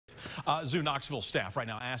Zoo Knoxville staff right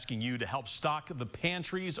now asking you to help stock the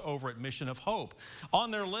pantries over at Mission of Hope.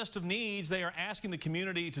 On their list of needs, they are asking the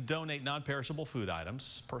community to donate non-perishable food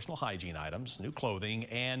items, personal hygiene items, new clothing,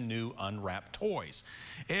 and new unwrapped toys.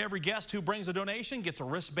 Every guest who brings a donation gets a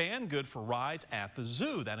wristband good for rides at the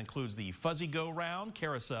zoo. That includes the Fuzzy Go-Round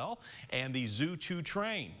carousel and the Zoo Choo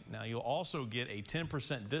train. Now, you'll also get a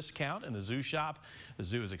 10% discount in the zoo shop. The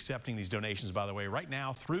zoo is accepting these donations, by the way, right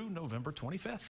now through November 25th.